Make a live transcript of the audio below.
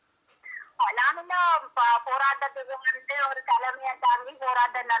போராட்டத்துக்கு ஒரு தலைமையை தாங்கி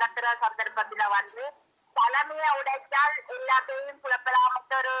போராட்டம் நடத்துற சந்தர்ப்பத்துல தலைமையை உடைச்சால் எல்லாத்தையும் குழப்பலாம்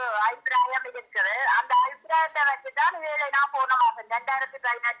ஒரு அபிப்பிராயம் இருக்குது. அந்த அபிப்பிராயத்தை வச்சுதான் இதுல நான் போன மாசம்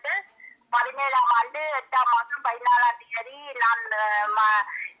 2018 17ஆம் ஆண்டு 8ஆம் மாசம் 14ஆம் தேதி நான்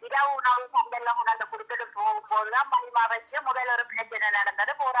இரவு உணவு சந்தையில உணர்ந்து கொடுத்துட்டு போகும்போதுதான் மணிமா வச்சு முதல் ஒரு பிரச்சனை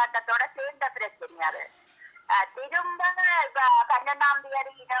நடந்தது. போராட்டத்தோட சேர்ந்த பிரச்சனை அது. திரும்ப 12ஆம்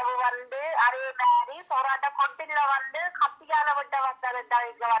தேதி இரவு அதே மாதிரி போராட்ட கொட்டில கத்தியால விட்ட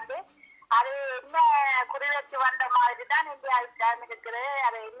வந்தது அது என்ன குறிவைச்சு வந்த மாதிரிதான் இந்தியா அபிப்பிராயம் இருக்குது.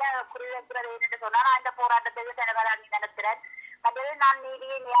 அது என்ன குறிவைக்கிறது என்று சொன்னா நான் இந்த போராட்டத்துக்கு தலைவராகி நடத்துறேன். மற்றது நான்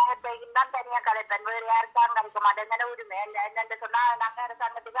நீதியை நியாயத்தையும் தான் தனியா கலைப்பேன். வேறு யாருக்காக கலைக்க மாட்டேன். என்ன உரிமை என்னென்று சொன்னா நாங்க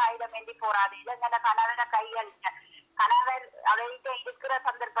அரசாங்கத்துக்கு ஆயுதம் வேண்டி போராது இல்லை எங்களை கணவனை கையளிக்க கணவர் அவைகிட்ட இருக்கிற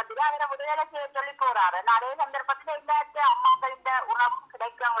சந்தர்ப்பத்துல அவரை விடுதலை செய்ய சொல்லி போறாரு. நான் அதே சந்தர்ப்பத்துல எல்லாத்து அம்மாக்கள் இந்த உணவு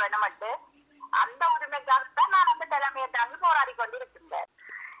கிடைக்க வேணும்ட்டு அந்த உரிமைக்காகத்தான் நான் அந்த தலைமையை தாங்கி போராடி கொண்டிருக்கின்றேன்.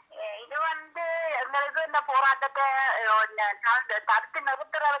 இது எங்களுக்கு இந்த போராட்டத்தை தடுத்து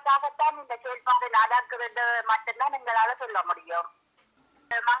நிறுத்துறதுக்காகத்தான் இந்த செயல்பாடு நடக்கிறது மட்டும்தான் எங்களால சொல்ல முடியும்.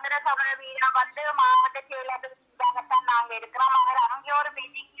 மங்கர சமர வீரா மாவட்ட செயலாளர்தான் நாங்க இருக்கிறோம். அவர் அங்கே ஒரு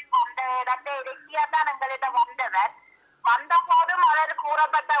மீட்டிங் அந்த இடத்தை இலக்கியாதான் எங்களிட வந்தவர். வந்த போதும் அவர்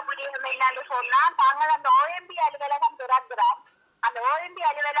கூறப்பட்ட விடயம் என்னன்னு சொன்னா நாங்கள் அந்த OMB அலுவலகம் திறக்கிறோம். அந்த OMB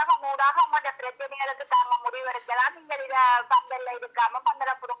அலுவலகம் ஊடாக உங்களோட பிரச்சனைகளுக்கு தாங்க முடிவெடுக்கலாம். நீங்கள் இத பந்தல்ல இருக்காம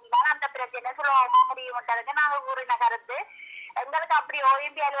பந்தல புடுங்கினால் அந்த பிரச்சனை சுலபமா முடிவுட்டதுக்கு நாங்க கூறின கருத்து. எங்களுக்கு அப்படி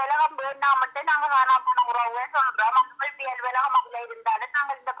OMB அலுவலகம் வேண்டாம் மட்டும் நாங்க காணாம உறவு சொல்றோம். OMB அலுவலகம் அதுல இருந்தாலும்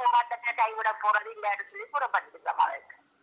நாங்கள் இந்த போராட்டத்தை கைவிட போறது இல்லைன்னு சொல்லி கூறப்பட்டிருக்கோம். அவருக்கு